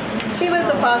 She was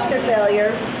a foster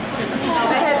failure.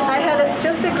 I had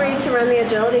just agreed to run the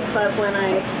agility club when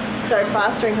I started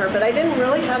fostering her, but I didn't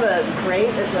really have a great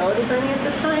agility bunny at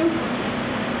the time.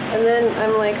 And then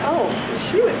I'm like, oh,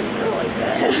 she would be really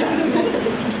good.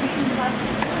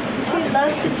 She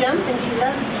loves to jump and she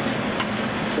loves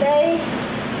to play.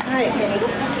 All right, Penny,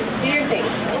 do your thing.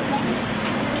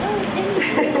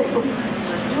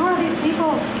 Who are these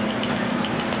people?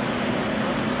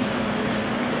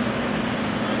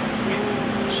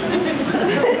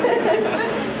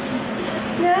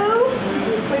 No?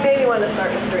 We maybe want to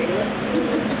start with 3. Okay.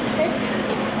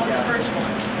 On the first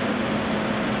one.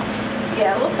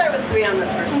 Yeah, we'll start with 3 on the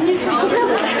first one.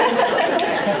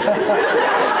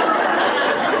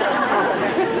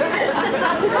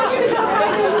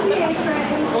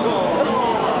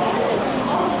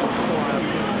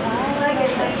 Like I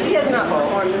said, she has not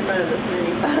performed in front of this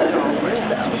many people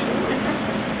herself.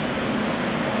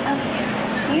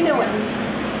 Okay, you know what to do.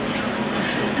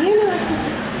 You know what to do.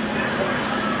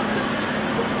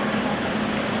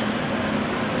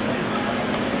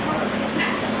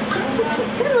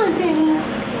 Come on, Penny.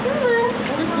 Come on.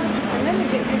 And then we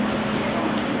get used to it.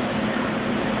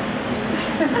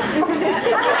 I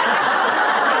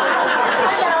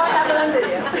know, I have it on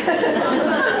video.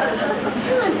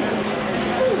 Come on.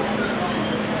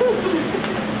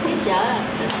 Good job.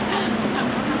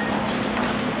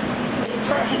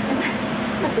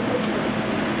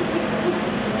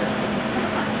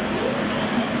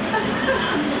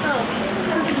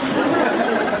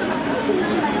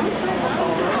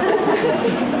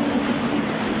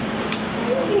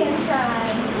 Being shy.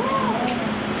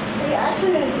 Are you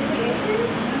actually going to do the apron?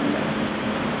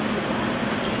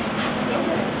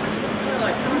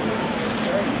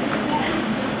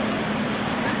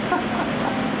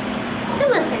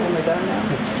 Come on, Penny. Am I done now?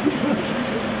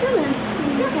 Come on.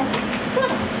 Go ahead. Go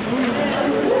ahead.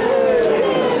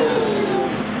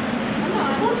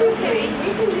 We'll do 3. You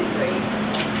can do 3.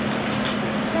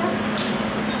 That's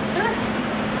good.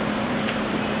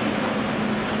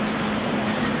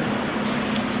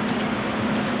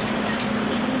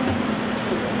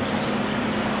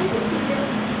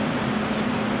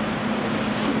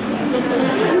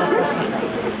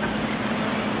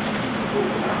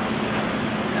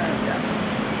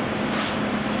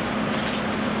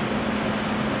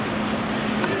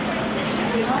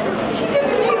 She did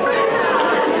the apron.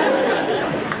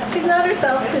 She's not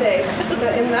herself today,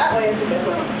 but in that way it's a good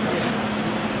one.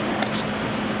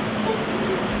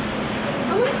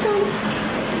 Almost done.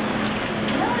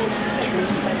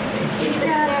 Good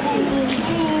job, Penny.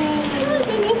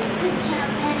 Good job,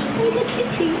 Penny. You get your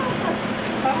treat.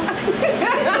 Here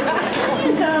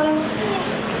you go.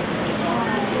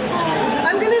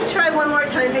 I'm going to try one more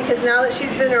time because now that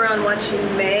she's been around once, she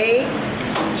may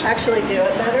actually do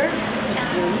it better.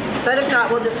 But if not,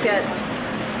 we'll just get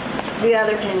the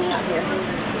other penny out here.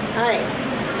 All right.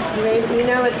 You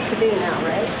know what to do now,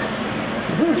 right?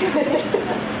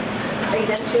 Are you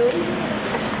done chewing?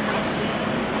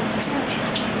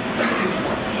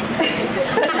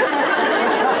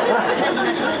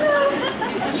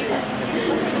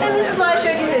 And this is why I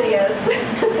showed you videos.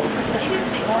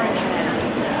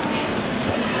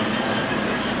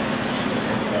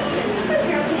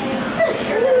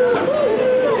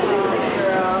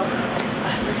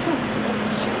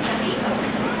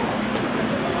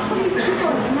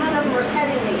 None of them were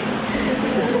petting me.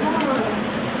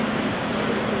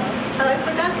 Oh, I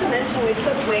forgot to mention we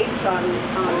put weights on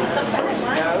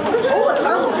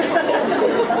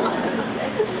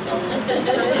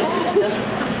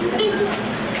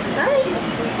Alright,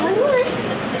 one more.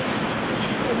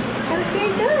 Okay,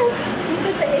 good. You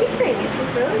did the 8th grade, which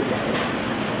was really good.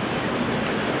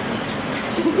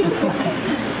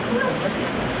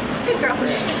 Good girl.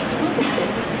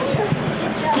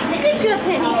 Good girl,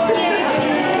 Penny.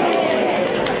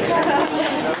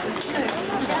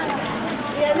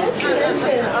 Yeah, no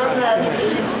mention on the,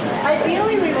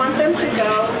 ideally we want them to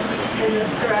go in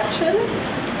this direction.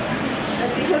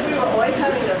 And because we were always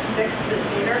having to fix the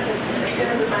teeter, because as soon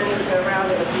as the sun would go around,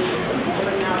 it would be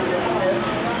going out like this.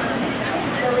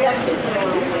 So we actually put a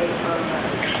little weight on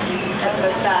that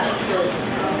goes back to,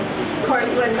 of course,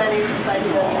 when Benny's decided to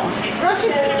go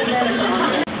construction, then it's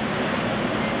on.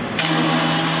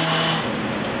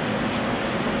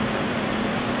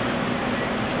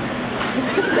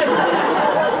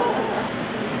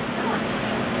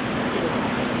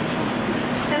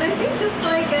 And I think just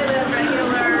like at a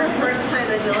regular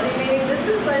first-time agility meeting, this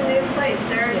is a new place.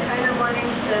 They're kind of wanting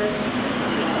to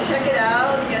check it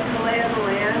out, get the lay of the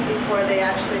land before they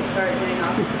actually start doing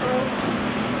obstacles.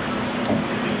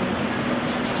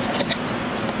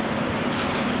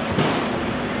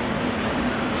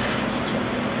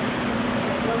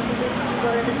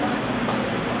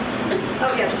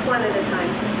 Oh yeah, just one at a time.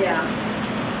 Yeah.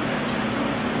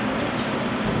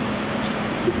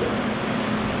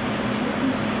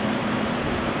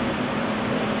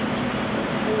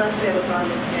 Unless we have a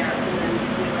bonded pair, and then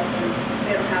we let them,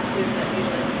 they don't have to, but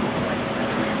usually people like that.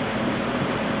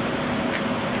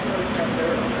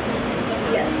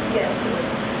 Yes, yes.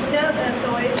 No, that's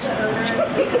always the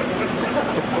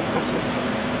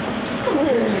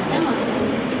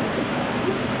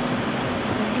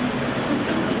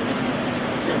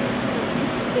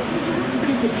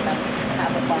Just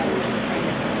have a body.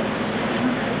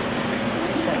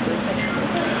 Except to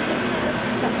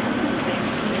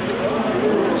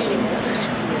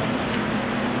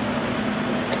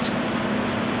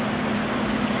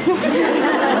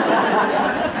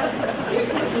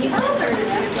He's older to do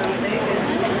something.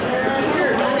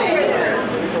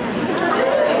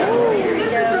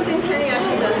 This is something Penny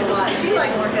actually does a lot. She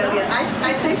likes to go the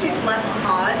I say she's left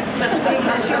pod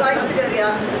because she likes to go the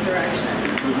opposite direction.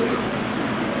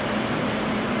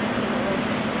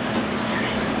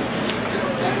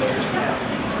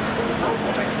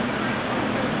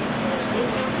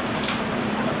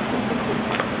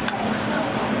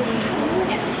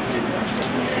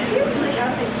 Usually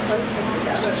got these closer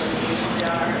together than they usually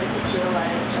are. I just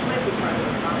realized that might be part of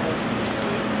the problem.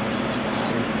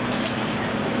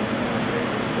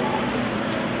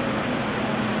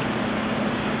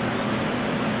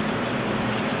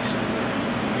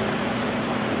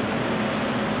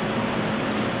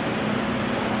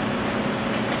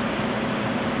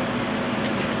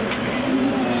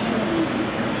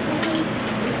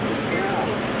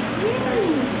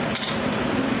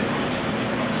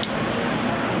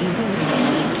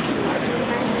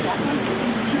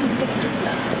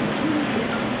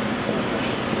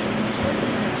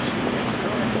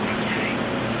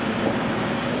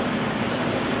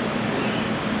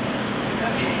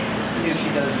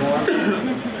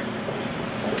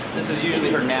 This is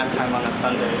usually her nap time on a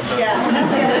Sunday, so. Yeah, that's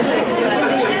the other thing too.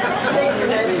 Thanks for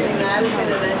mentioning that. I was going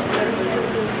to mention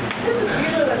this is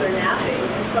usually when they're napping.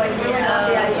 It's like really not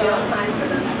the ideal time for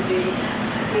them to be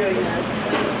doing this.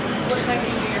 What time do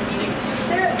you do your meetings?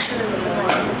 They're at 10 in the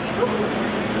morning.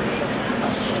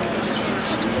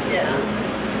 Yeah.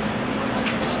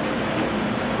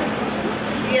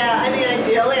 Yeah, I mean,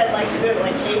 ideally I'd like to do it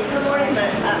like 8 in the morning, but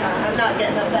I'm not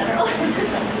getting up that early.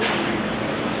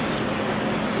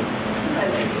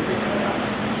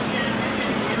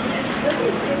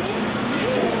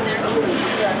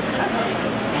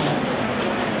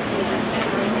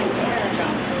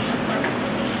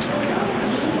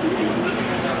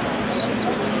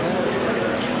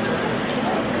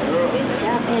 Good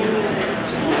job.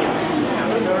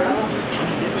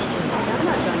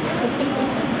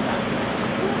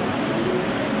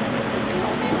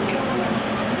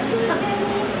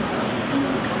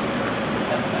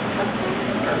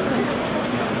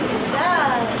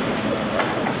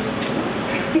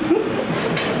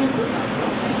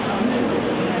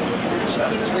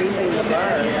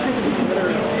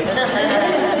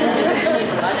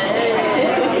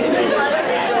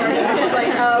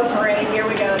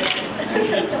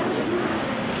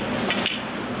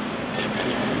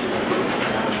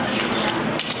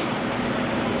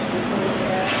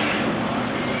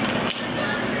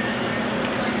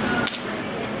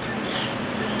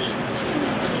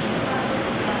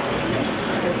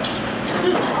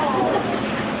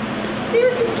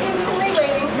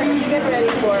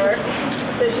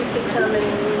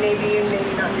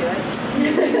 do it.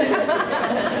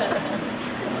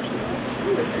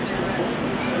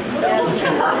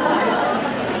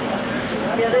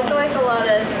 Yeah, there's always a lot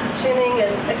of tuning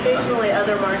and occasionally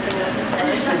other marking of the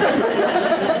cars.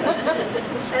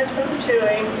 And some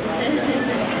chewing.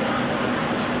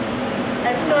 I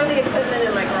store the equipment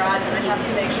in my garage and I have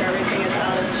to make sure everything is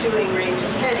out of chewing range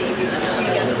of Penny because she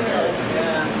gets to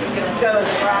go in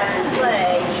the garage and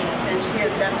play, and she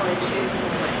has definitely chewed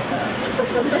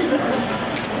some of my stuff.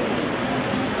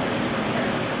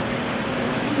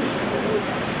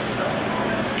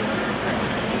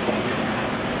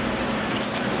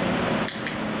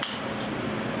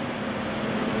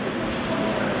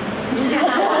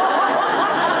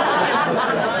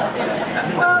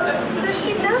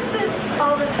 She does this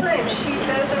all the time. She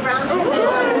goes around him and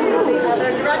goes from the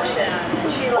other direction.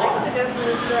 She likes to go from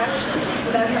this direction.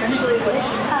 So that's actually what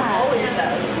she always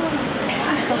does.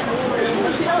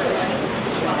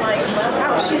 Like,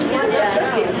 wow, she's one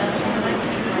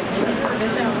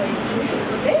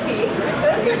maybe. I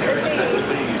suppose it could be.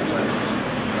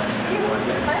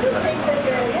 I would think that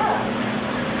yeah.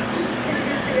 Because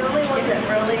she's the only one that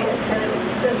really kind of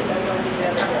insists on going the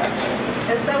other direction.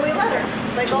 And so we let her.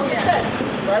 Like Olga said,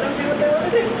 just let them do what they want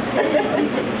to do.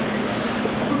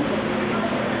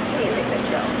 She is a good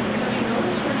girl.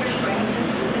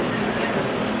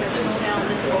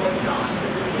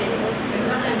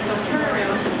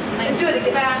 And do it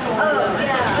again. Oh,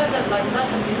 yeah.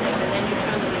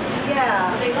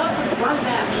 Yeah. They love to run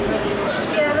back.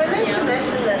 Yeah, they meant to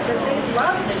mention that they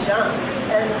love the jumps.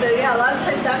 And so, yeah, a lot of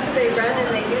times after they run and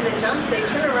they do the jumps, they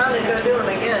turn around and go do them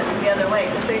again the other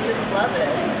way because they just love it.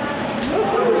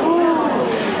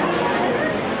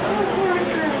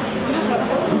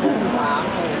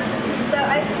 So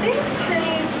I think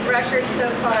Penny's record so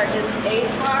far is 8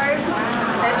 bars,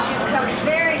 and she's come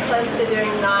very close to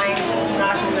doing 9, just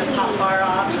knocking the top bar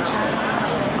off.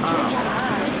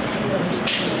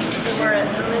 So we're at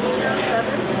how many now?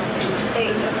 7?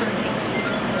 8.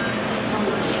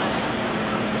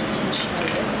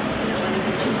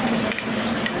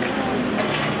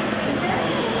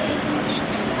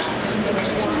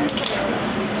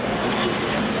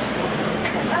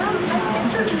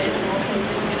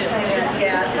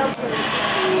 Yeah, it's helpful.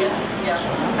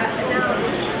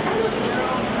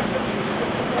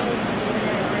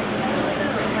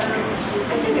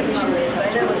 I think it probably is, but I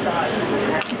know with dogs.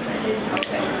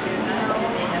 Okay.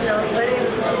 No, letting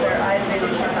their eyes maybe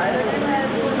side of their head.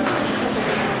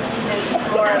 It's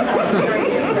more of a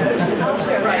great approach. It's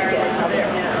also right there.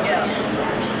 Yeah.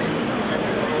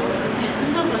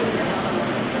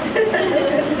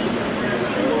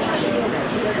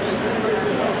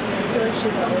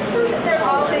 They're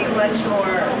all being much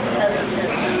more hesitant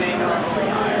than they normally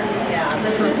are. Yeah,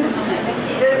 this is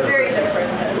they're very different.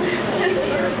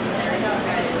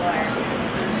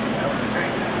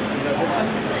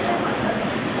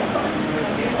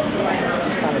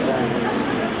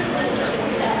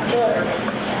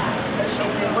 So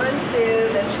she'll do 1, 2,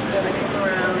 then she's going to come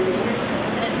around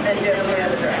and do it in the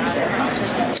other direction.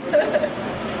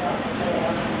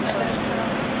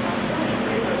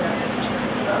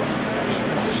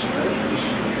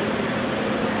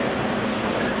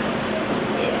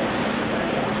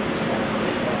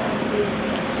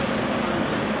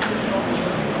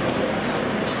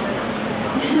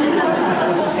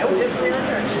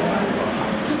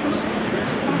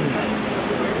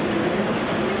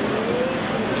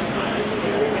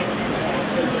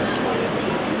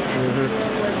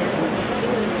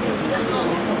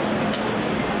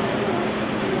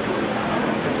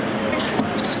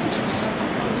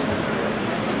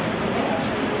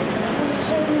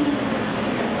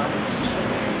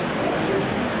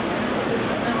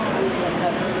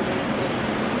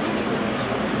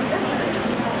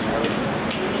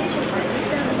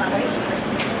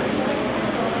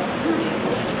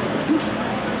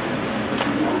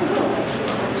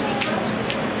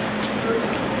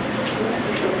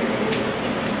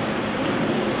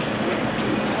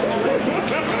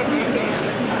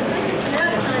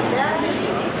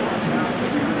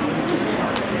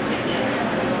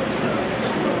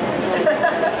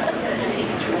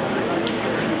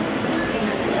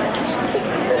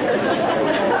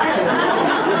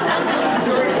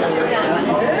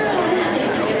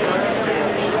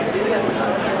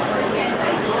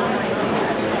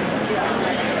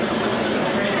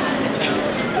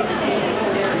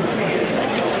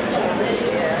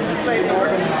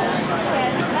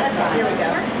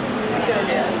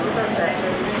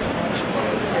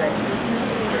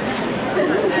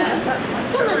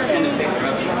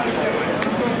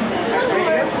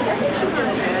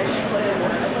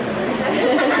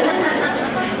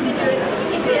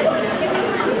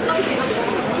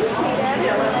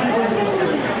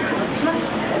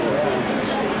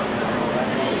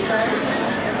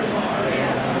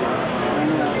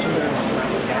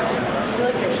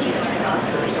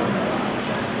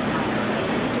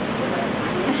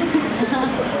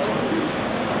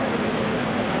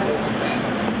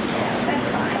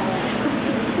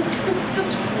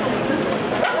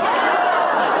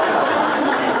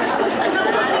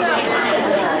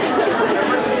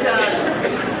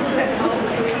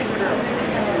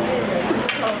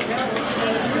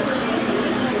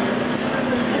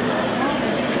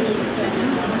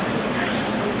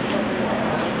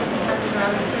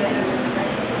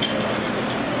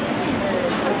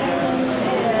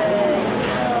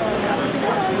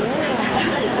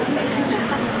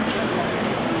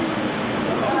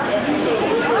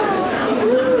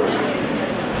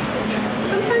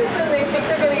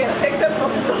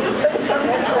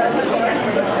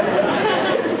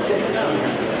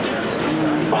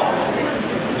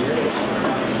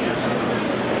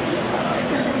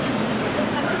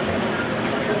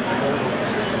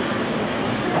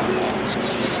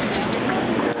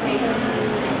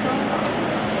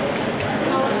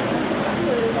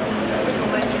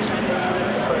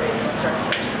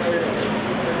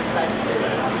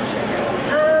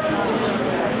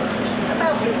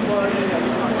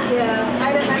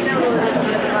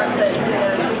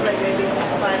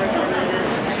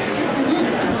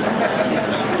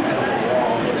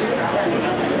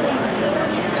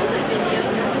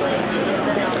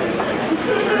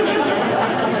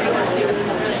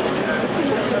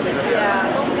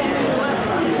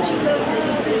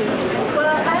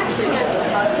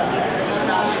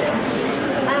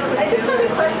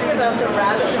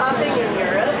 rabbit popping in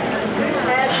Europe.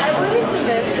 And I wanted to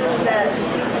mention that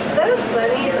those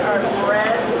bunnies are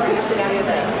bred to do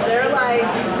this. They're like,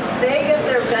 they get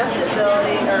their best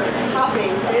ability, or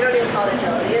popping, they don't even call it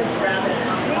agility, it's rabbit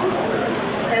popping.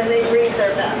 And they breed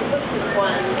their best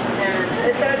ones. And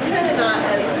so it's kind of not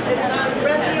as, it's not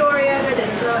rescue oriented,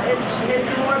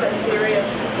 it's more of a serious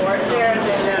sport there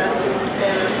than a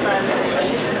fun.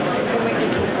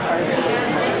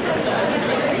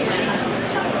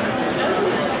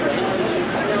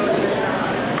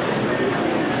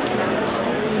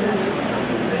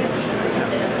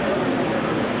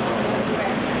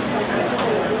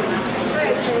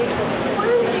 One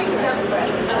big jump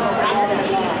breath.